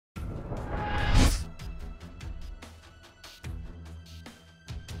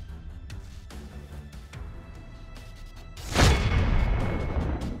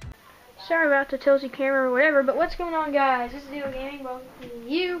Sorry about the tilty camera or whatever, but what's going on, guys? This is Neo Gaming. Welcoming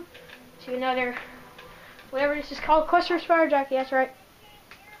you to another, whatever this is called, Cluster Spire Jockey. That's right.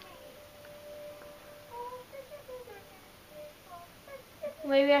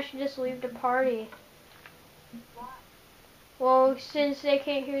 Maybe I should just leave the party. Well, since they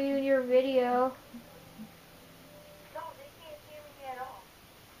can't hear you in your video. No, they can't hear me at all.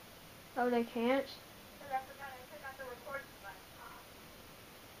 Oh, they can't? Because I forgot I took out the record button.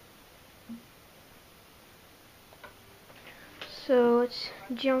 So let's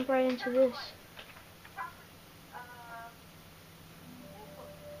jump right into this.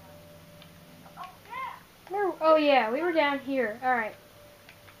 Oh yeah, we were down here. All right.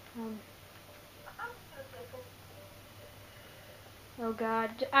 Oh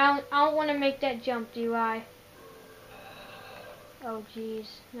God, I don't want to make that jump, do I? Oh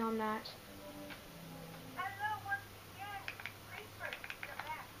jeez, no I'm not.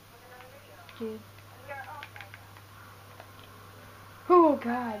 Dude. Oh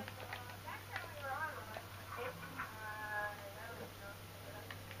God.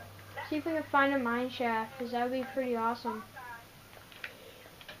 See if we can find a mine shaft, because that would be pretty awesome.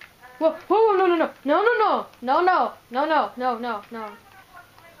 Whoa, whoa, no, no, no, no, no, no, no, no, no, no, no, no.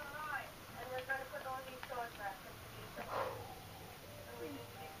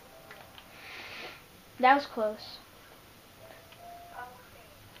 That was close.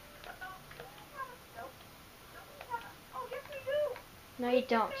 No, you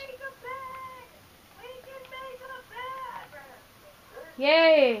don't.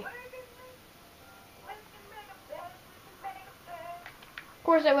 Yay! Of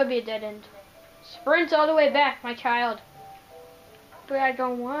course that would be a dead end. Sprint all the way back, my child. But I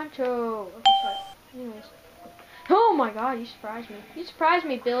don't want to. Okay, sorry. Anyways. Oh my God, you surprised me. You surprised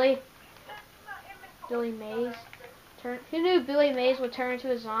me, Billy. Billy Mays. Who knew Billy Mays would turn into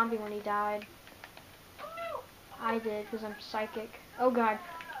a zombie when he died? I did, because I'm psychic. Oh God.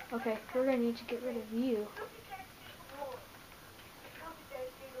 Okay, we're gonna need to get rid of you.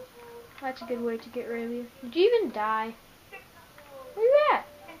 That's a good way to get rid of you. Did you even die? Where you at?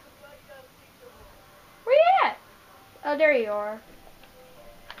 Where you at? Oh, there you are.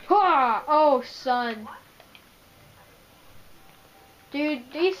 Ha! Oh, son.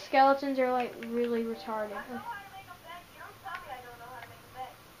 Dude, these skeletons are like really retarded.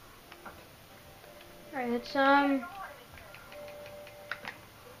 Alright, let's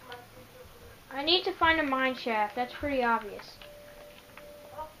I need to find a mine shaft. That's pretty obvious.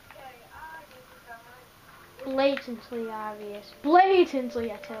 Blatantly obvious.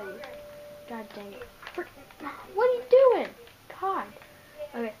 Blatantly, I tell you. God dang it. What are you doing? God.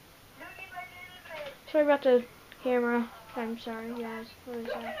 Okay. Sorry about the camera. I'm sorry, guys. What was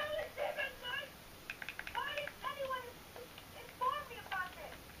that?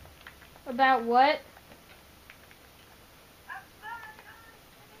 About what?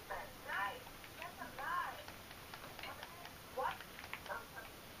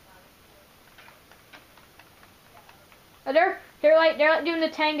 Oh, they're like doing the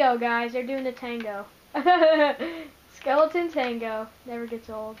tango, guys. They're doing the tango. Skeleton tango never gets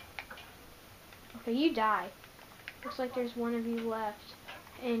old. Okay, you die. Looks like there's one of you left,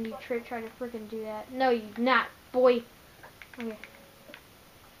 and you try to freaking do that. No, you not, boy. Okay.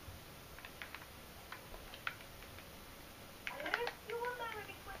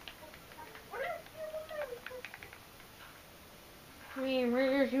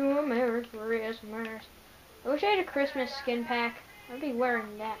 Where's your America? Where's America? I wish I had a Christmas skin pack. I'd be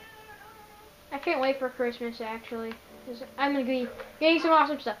wearing that. I can't wait for Christmas, actually. I'm going to be getting some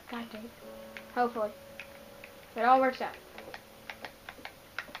awesome stuff. God dang it. Hopefully. It all works out.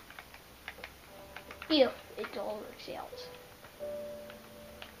 If it all works out.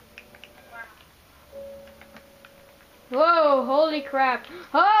 Whoa, holy crap.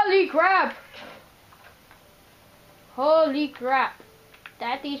 Holy crap! Holy crap.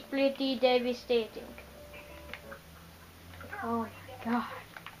 That is pretty devastating. Oh my God.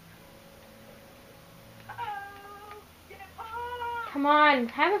 Come on,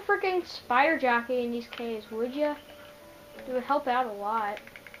 have a freaking spider jockey in these caves, would ya? It would help out a lot.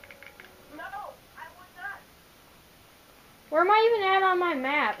 No, I would not. Where am I even at on my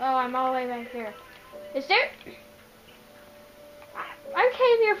map? Oh, I'm all the way back there. Is there... I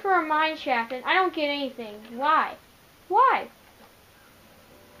came here for a mine shaft and I don't get anything. Why? Why?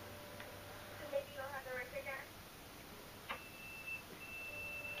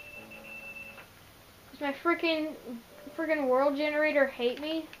 Does my freaking world generator hate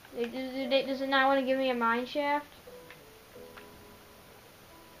me? Does it not want to give me a mine shaft?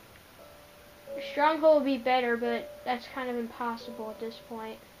 A stronghold would be better, but that's kind of impossible at this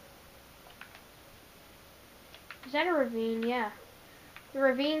point. Is that a ravine? Yeah. The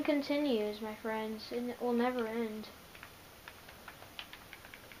ravine continues, my friends, and it will never end.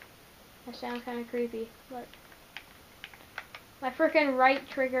 That sounds kind of creepy. But my freaking right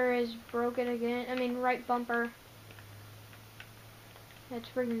trigger is broken again. I mean, right bumper. That's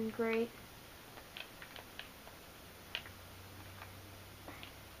freaking great.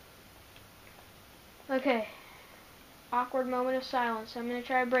 Okay. Awkward moment of silence. I'm gonna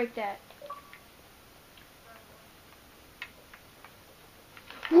try to break that.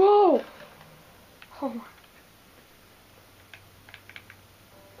 Whoa! Oh my.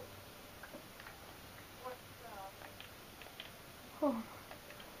 Oh.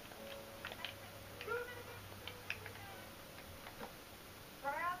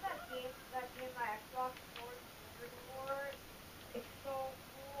 Try out that game my Xbox Chords before. It's so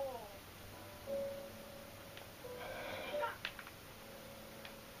cool.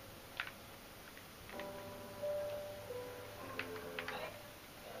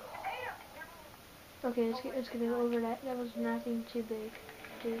 Okay, let's get over that. That was nothing too big,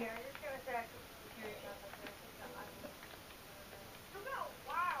 dude. Yeah, I'm just gonna say I took some serious shots up there.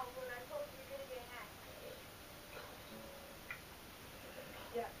 Wow, when I told you you're gonna get hacked.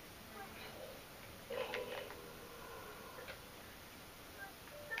 Yeah.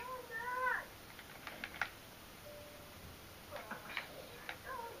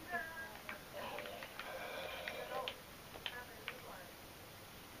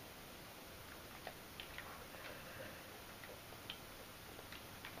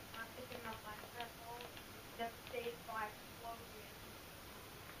 I'm picking up my vessel, devastated by explosion.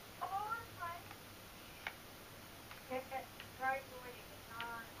 Oh, it's right. Try joining. It's not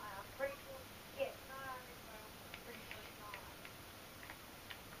on. I'm pretty sure. Yeah, it's not on it, but I'm pretty sure it's not.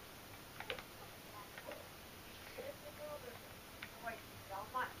 This world is destroyed. I'm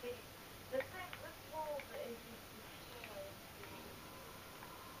not kidding. This world is just destroyed.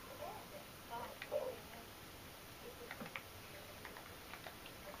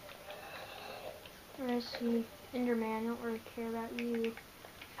 Let's see. Enderman, I don't really care about you.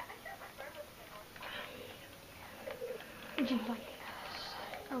 Would you like us?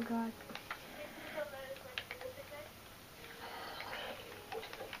 Oh god.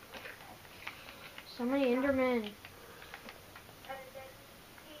 So many Endermen. And then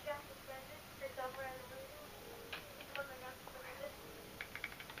he got suspended for some random reason. He's the one that got suspended.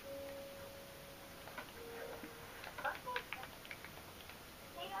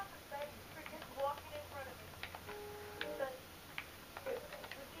 He got suspended for just walking in front of me. Because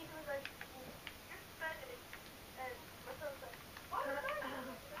the teacher was like, you're suspended. And my son was like, what?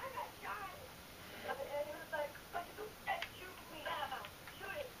 I got shot. And he was like, you can't shoot me now.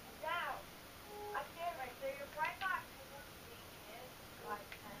 Shoot it now. I can't right there. You're right back. Like,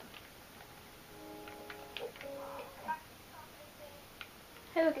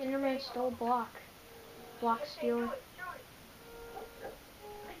 Hey look, Enderman stole a block. Block stealer.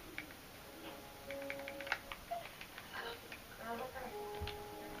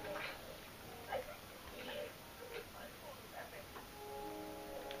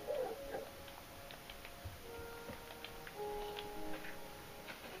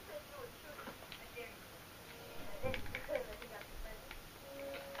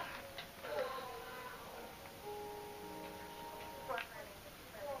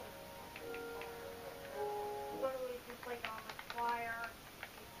 Literally just like on the fire.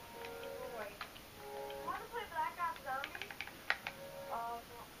 Destroyed. You want to play Black Ops Zombies?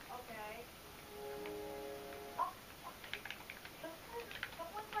 Okay. Oh,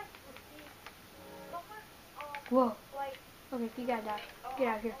 someone like received, someone, Whoa. like, Okay, you gotta die. Get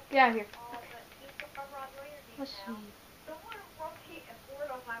out of here. Get out of here. Let's see. someone wrote a board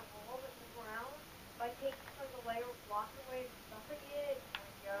on my wall that moved around by taking like a layer of blocks away and stuffing it. Oh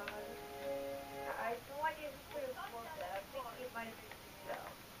my god. I have no idea who could have wrote that. I'm thinking it might have been you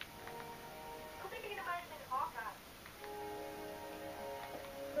though. I'm thinking it might have been Hawkeye.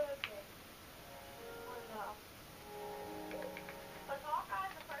 Could be. Or no. But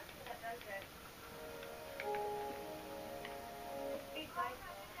Hawkeye's the person that does it. He's nice.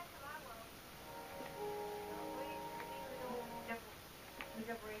 We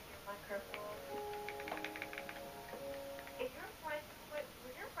never ate your Minecraft world. Is your friend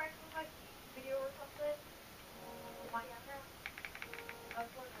was your friend from like video or something? Minecraft? I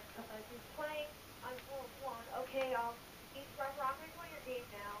was wondering because he's playing on World 1. Okay, he's I'm gonna play your game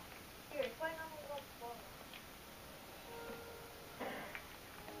now. Here, he's playing on World 1.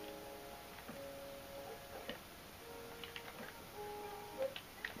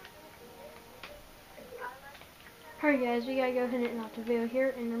 Alright guys, we gotta go ahead and end off the video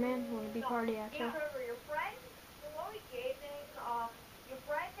here. Enderman, wanna be party after. Your friend?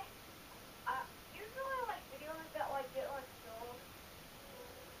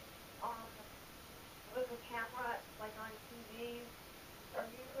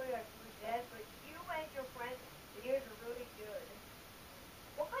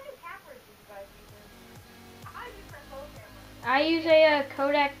 I use a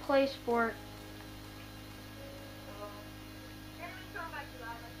Kodak Play Sport.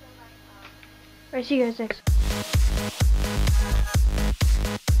 Alright, see you guys next.